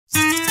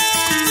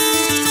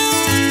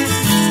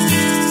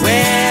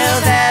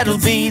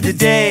be the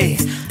day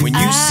when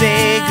you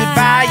say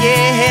goodbye.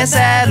 Yes,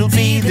 that'll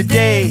be the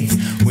day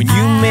when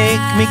you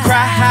make me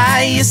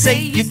cry. You say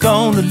you're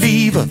gonna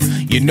leave her,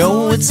 you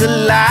know it's a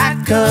lie,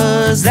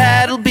 'cause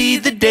that'll be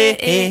the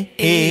day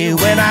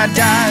when I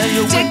die.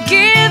 To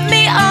give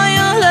me all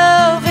your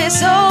love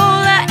is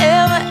all I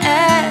ever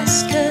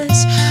ask,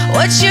 'cause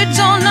what you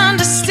don't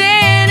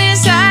understand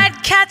is I'd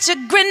catch a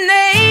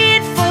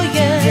grenade for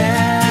you,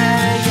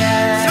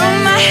 throw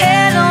my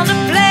head on the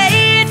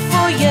blade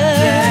for you,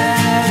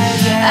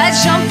 I'd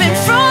jump in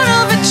front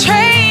of a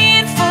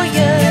train for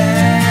you,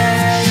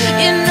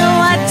 you know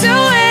I'd do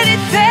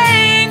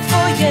anything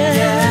for you.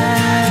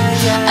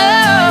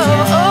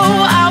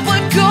 Oh, I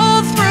would go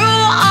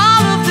through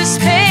all of this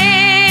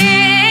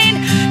pain,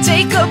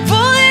 take a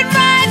bullet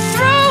right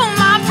through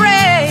my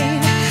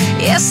brain.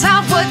 Yes, I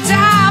would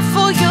die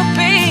for you,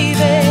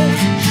 baby,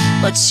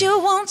 but you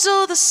won't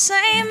do the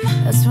same.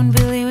 That's when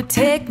Billy would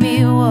take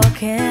me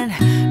walking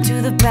to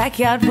the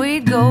backyard,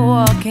 we'd go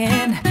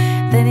walking.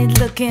 Then he'd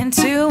look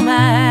into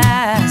my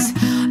eyes.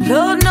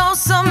 Lord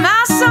knows to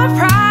my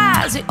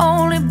surprise, the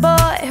only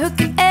boy who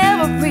could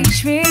ever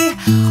reach me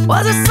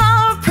was a son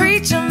of a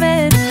preacher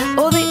man.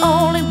 Oh, the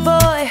only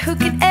boy who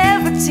could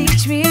ever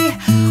teach me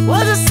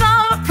was a son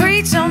of a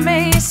preacher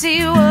man. Yes,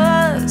 he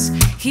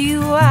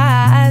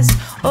was,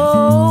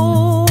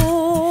 oh.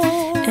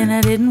 And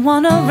I didn't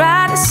want to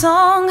write a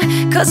song,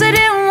 'cause I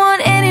didn't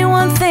want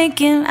anyone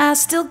thinking I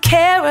still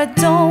care. I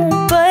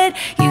don't, but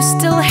you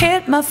still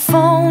hit my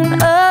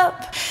phone up.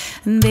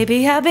 And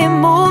baby, I've been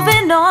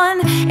moving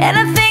on, and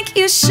I think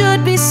you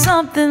should be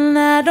something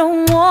I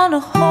don't want to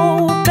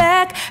hold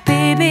back.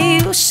 Baby,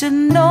 you should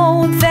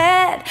know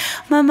that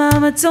my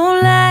mama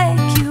don't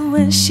like you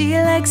and she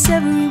likes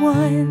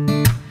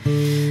everyone.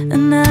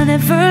 And I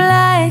never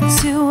like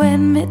to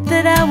admit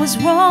that I was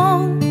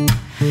wrong,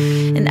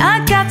 and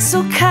I got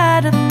so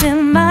caught up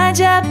in my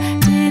job,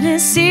 didn't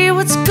see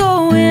what's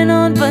going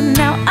on. But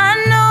now I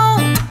know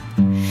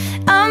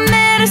I'm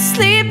better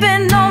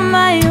sleeping on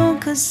my own,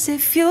 'cause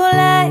if you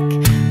like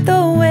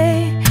the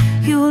way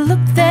you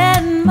look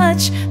that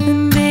much,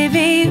 then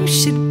baby, you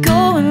should